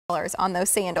on those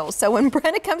sandals. So when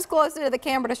Brenda comes closer to the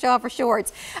camera to show off her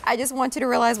shorts, I just want you to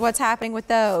realize what's happening with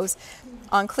those.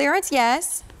 On clearance,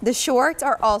 yes. The shorts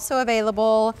are also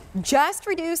available, just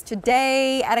reduced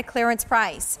today at a clearance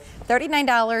price,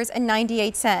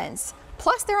 $39.98.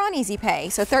 Plus they're on Easy Pay,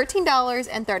 so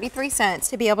 $13.33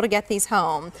 to be able to get these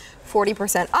home.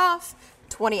 40% off.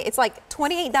 It's like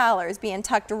 $28 being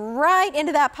tucked right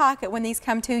into that pocket when these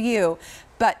come to you,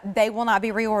 but they will not be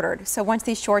reordered. So once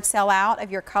these shorts sell out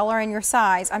of your color and your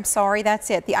size, I'm sorry,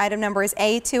 that's it. The item number is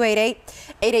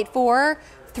A288884,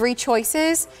 3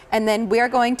 choices, and then we are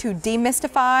going to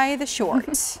demystify the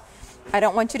shorts. I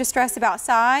don't want you to stress about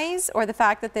size or the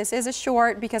fact that this is a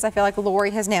short because I feel like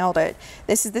Lori has nailed it.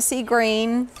 This is the sea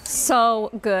green. So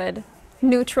good.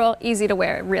 Neutral, easy to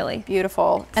wear, really.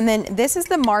 Beautiful. And then this is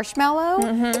the marshmallow.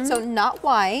 So not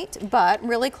white, but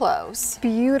really close.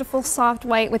 Beautiful soft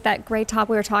white with that gray top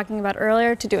we were talking about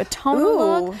earlier to do a tonal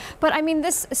look. But I mean,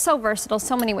 this is so versatile,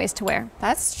 so many ways to wear.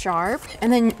 That's sharp.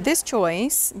 And then this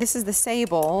choice, this is the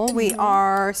sable. We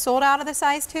are sold out of the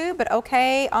size 2, but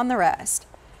okay on the rest.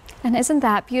 And isn't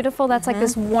that beautiful? That's like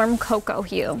this warm cocoa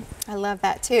hue. I love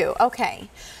that too. Okay.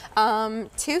 2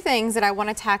 things that I want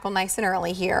to tackle nice and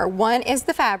early here. One is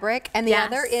the fabric, and the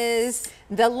other is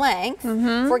the length.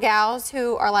 For gals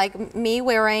who are like me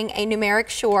wearing a numeric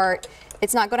short,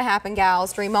 it's not going to happen,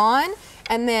 gals. Dream on.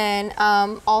 And then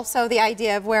also the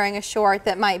idea of wearing a short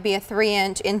that might be a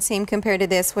 3-inch inseam compared to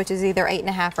this, which is either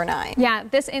 8.5 or 9. Yeah,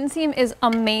 this inseam is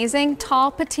amazing.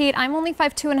 Tall, petite. I'm only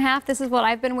 5'2½". This is what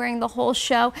I've been wearing the whole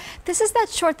show. This is that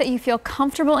short that you feel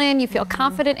comfortable in, you feel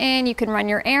confident in, you can run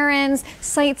your errands,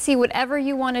 sightsee, whatever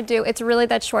you want to do. It's really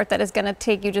that short that is going to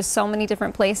take you just so many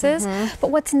different places.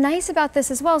 But what's nice about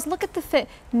this as well is look at the fit.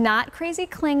 Not crazy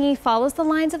clingy, follows the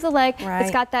lines of the leg.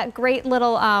 It's got that great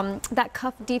little, that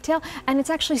cuff detail. And it's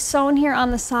actually sewn here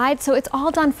on the side, so it's all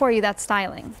done for you, that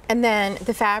styling. And then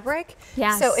the fabric.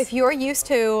 Yes. So if you're used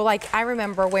to, like, I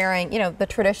remember wearing, you know, the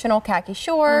traditional khaki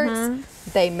shorts,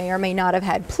 they may or may not have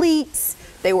had pleats.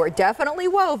 They were definitely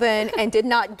woven and did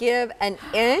not give an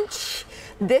inch.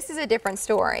 This is a different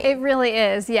story. It really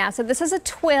is, yeah. So this is a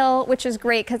twill, which is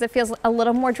great because it feels a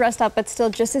little more dressed up, but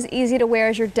still just as easy to wear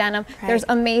as your denim. There's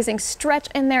amazing stretch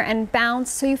in there and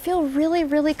bounce, so you feel really,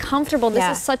 really comfortable.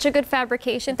 This is such a good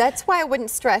fabrication. That's why I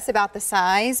wouldn't stress about the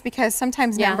size, because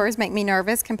sometimes numbers make me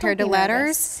nervous compared to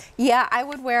letters. Yeah, I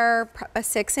would wear a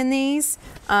 6 in these.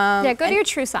 Yeah, go to your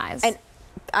true size. And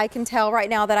I can tell right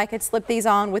now that I could slip these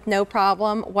on with no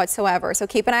problem whatsoever. So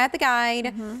keep an eye at the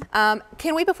guide.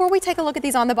 Can we, before we take a look at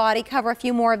these on the body, cover a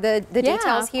few more of the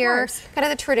details here? Kind of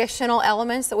the traditional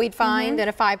elements that we'd find in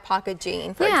a 5-pocket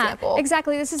jean, for example.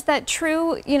 Exactly. This is that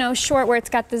true, you know, short where it's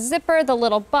got the zipper, the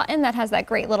little button that has that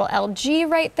great little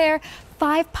LG right there.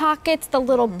 5 pockets, the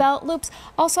little belt loops.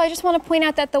 Also, I just want to point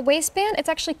out that the waistband, it's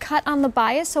actually cut on the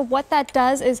bias, so what that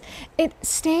does is it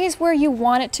stays where you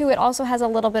want it to. It also has a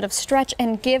little bit of stretch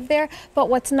and give there, but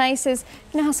what's nice is,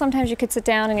 you know how sometimes you could sit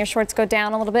down and your shorts go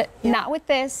down a little bit? Not with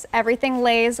this. Everything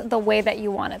lays the way that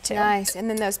you want it to. Nice. And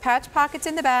then those patch pockets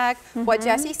in the back. What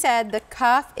Jessie said, the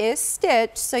cuff is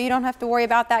stitched, so you don't have to worry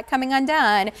about that coming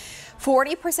undone.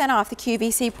 40% off the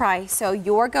QVC price, so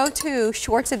your go-to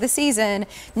shorts of the season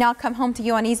now come home to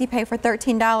you on Easy Pay for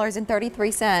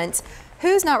 $13.33.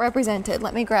 Who's not represented?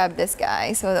 Let me grab this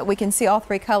guy so that we can see all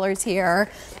 3 colors here.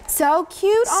 So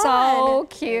cute on. So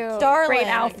cute. Darling. Great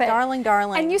outfit. Darling,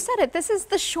 darling. And you said it, this is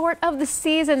the short of the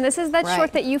season. This is that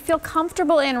short that you feel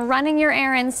comfortable in, running your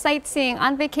errands, sightseeing,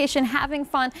 on vacation, having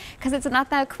fun, because it's not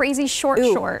that crazy short.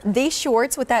 These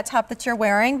shorts with that top that you're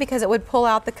wearing, because it would pull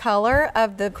out the color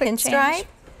of the pinstripe.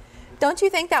 Don't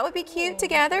you think that would be cute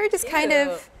together? Just kind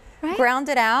of ground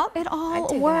it out. It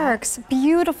all works.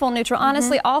 Beautiful neutral.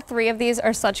 Honestly, all 3 of these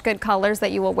are such good colors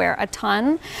that you will wear a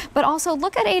ton. But also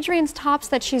look at Adrienne's tops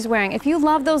that she's wearing. If you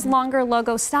love those longer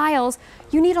logo styles,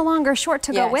 you need a longer short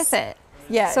to go with it.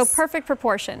 Yes. So perfect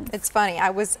proportion. It's funny.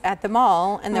 I was at the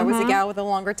mall and there was a gal with a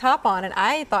longer top on, and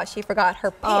I thought she forgot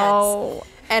her pants.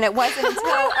 And it wasn't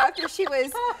until after she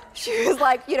was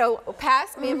like, you know,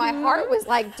 past me, and my heart was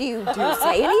like, do you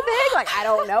say anything? Like, I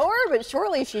don't know her, but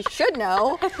surely she should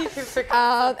know.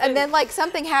 And then like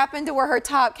something happened to where her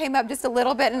top came up just a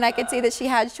little bit, and I could see that she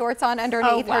had shorts on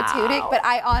underneath her tunic. But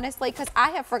I honestly, because I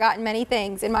have forgotten many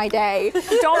things in my day.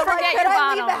 Don't forget like, your bottoms. Could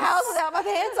I leave the house without my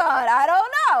pants on? I don't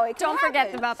know. Don't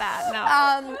forget about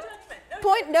that. No.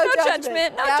 No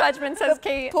judgment. No judgment, says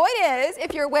Kate. Point is,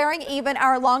 if you're wearing even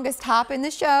our longest top in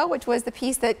the show, which was the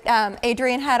piece that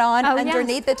Adrian had on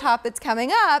underneath the top that's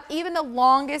coming up, even the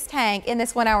longest tank in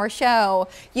this 1 hour show,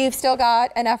 you've still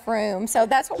got enough room. So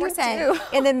that's what we're saying.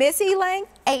 In the Missy length,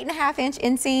 8.5 inch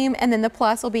inseam, and then the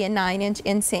plus will be a 9 inch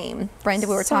inseam. Brenda,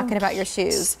 we were talking about your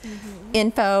shoes.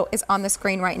 Info is on the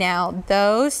screen right now.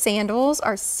 Those sandals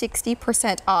are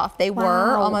 60% off. They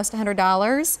were almost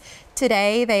 $100.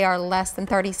 Today they are less than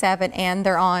 $37, and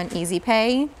they're on Easy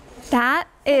Pay. That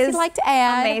is like to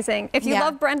add. Amazing. If you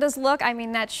love Brenda's look, I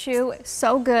mean, that shoe is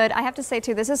so good. I have to say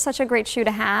too, this is such a great shoe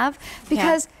to have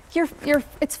because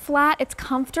it's flat, it's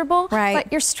comfortable,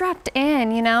 but you're strapped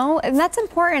in, you know, and that's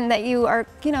important that you are,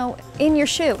 you know, in your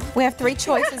shoe. We have 3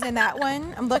 choices in that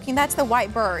one. I'm looking, that's the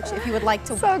white birch. If you would like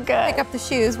to pick up the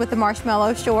shoes with the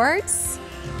marshmallow shorts.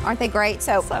 Aren't they great?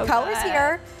 So colors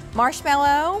here,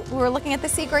 marshmallow. We were looking at the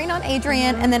sea green on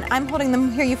Adrian, and then I'm holding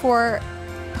them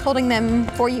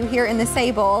for you here in the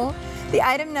sable. The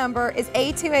item number is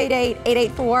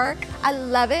A288884. I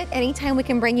love it. Anytime we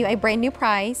can bring you a brand new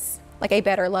price, like a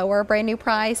better, lower brand new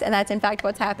price, and that's in fact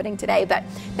what's happening today, but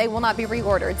they will not be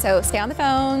reordered. So stay on the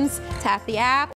phones, tap the app,